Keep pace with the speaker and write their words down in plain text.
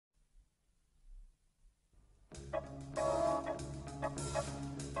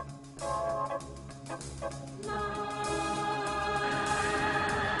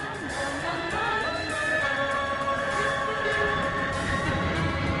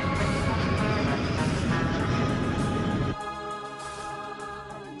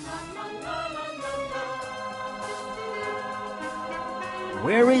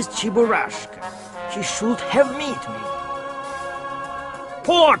Where is Chebburashka? He should have met me.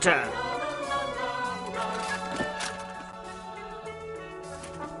 Porter!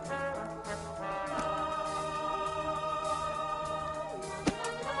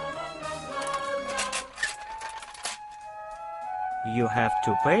 You have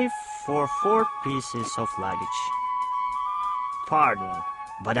to pay for 4 pieces of luggage. Pardon,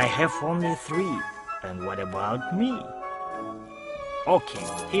 but I have only 3. And what about me? Okay,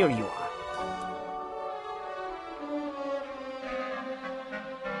 here you are.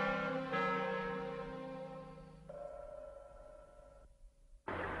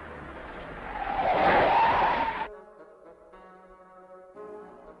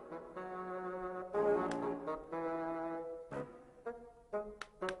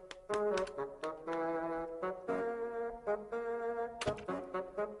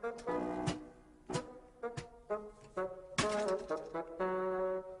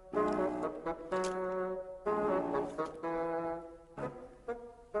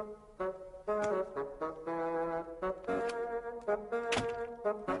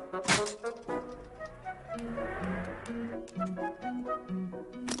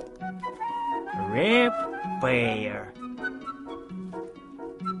 Repair.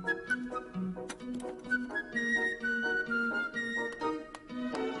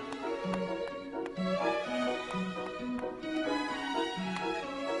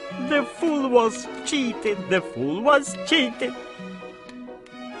 The fool was cheated. The fool was cheated.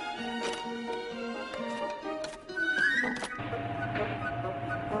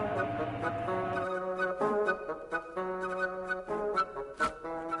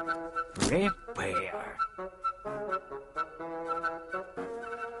 Repair.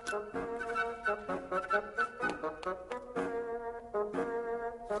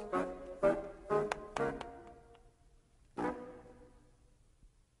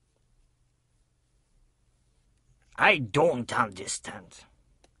 I don't understand.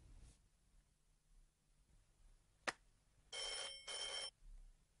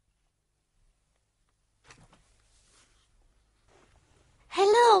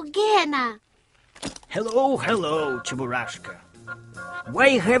 Hello, Gena. Hello, Chebburashka.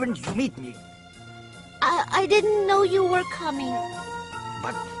 Why haven't you met me? I didn't know you were coming.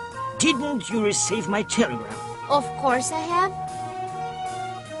 But didn't you receive my telegram? Of course I have.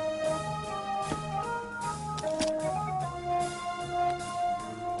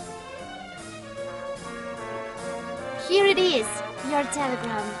 Here it is, your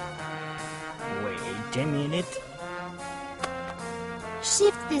telegram. Wait a minute.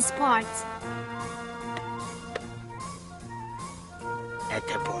 Shift this part.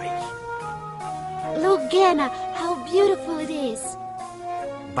 Attaboy. Look, Gena, how beautiful it is.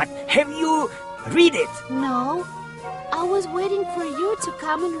 But have you read it? No, I was waiting for you to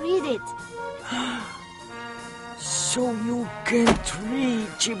come and read it. So you can't read,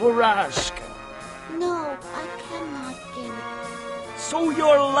 Chebburashka. No, I cannot, Gena. So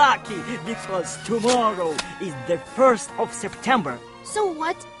you're lucky, because tomorrow is the 1st of September. So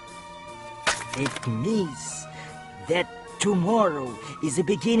what? It means that tomorrow is the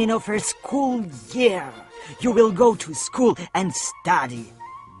beginning of our school year. You will go to school and study.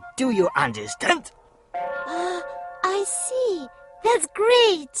 Do you understand? I see. That's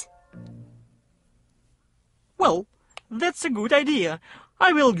great. Well, that's a good idea.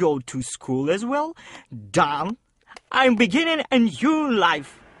 I will go to school as well. Done. I'm beginning a new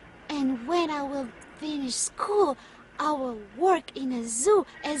life. And when I will finish school, I will work in a zoo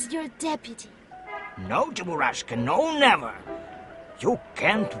as your deputy. No, Chebburashka, no, never. You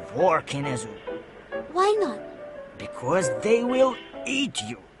can't work in a zoo. Why not? Because they will eat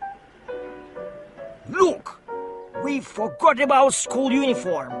you. Look, we forgot about school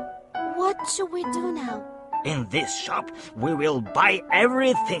uniform. What should we do now? In this shop, we will buy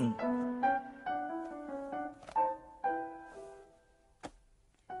everything.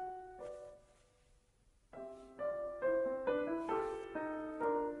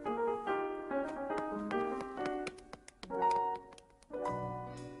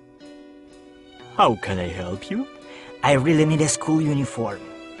 How can I help you? I really need a school uniform.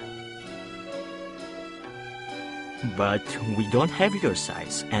 But we don't have your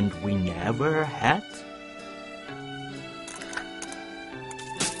size, and we never had.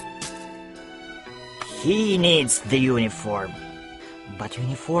 He needs the uniform. But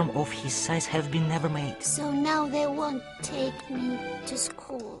uniform of his size have been never made. So now they won't take me to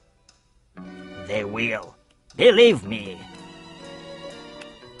school. They will. Believe me.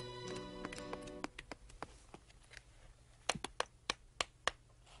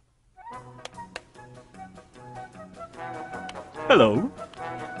 Hello.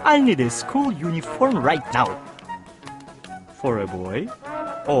 I need a school uniform right now. For a boy?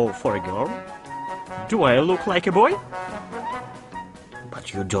 Or for a girl? Do I look like a boy?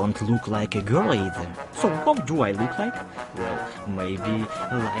 But you don't look like a girl either. So what do I look like? Well, maybe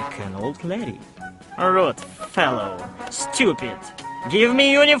like an old lady. Rude fellow. Stupid. Give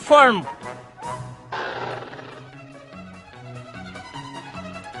me uniform.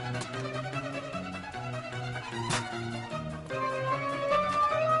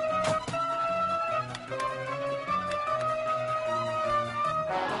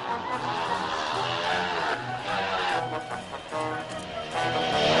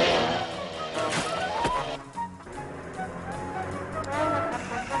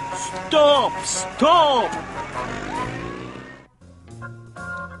 Stop! Stop!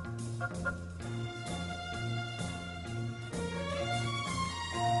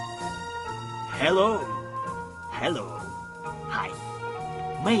 Hello. Hello. Hi.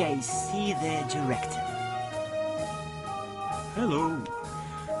 May I see the director? Hello.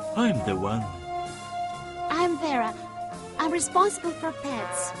 I'm the one. I'm Vera. I'm responsible for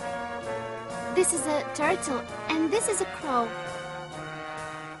pets. This is a turtle, and this is a crow.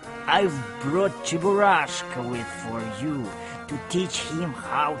 I've brought Cheburashka with for you to teach him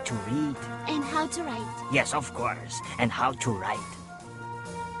how to read. And how to write. Yes, of course, and how to write.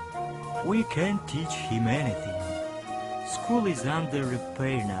 We can't teach him anything. School is under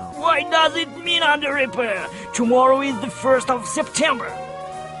repair now. Why does it mean under repair? Tomorrow is the 1st of September.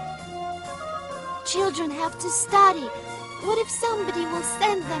 Children have to study. What if somebody will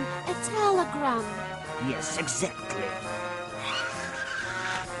send them a telegram? Yes, exactly.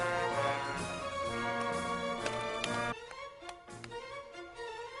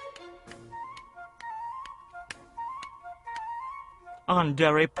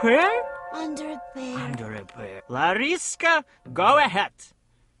 Under repair? Under repair. Under repair. Lariska, go ahead.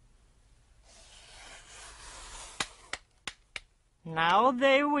 Now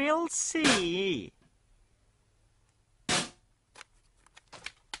they will see.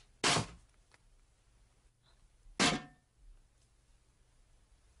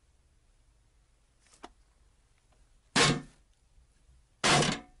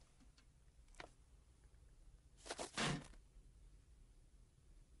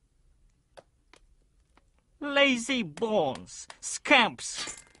 Lazy bones,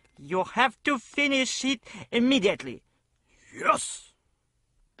 scamps. You have to finish it immediately. Yes.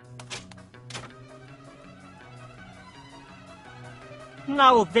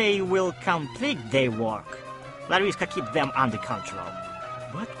 Now they will complete their work. Lariska, keep them under control.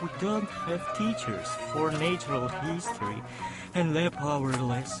 But we don't have teachers for natural history and lab hour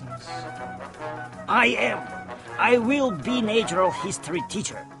lessons. I will be natural history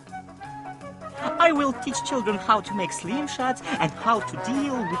teacher. I will teach children how to make slingshots and how to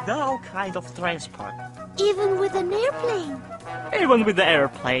deal with all kinds of transport. Even with an airplane? Even with the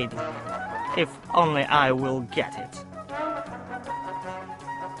airplane. If only I will get it.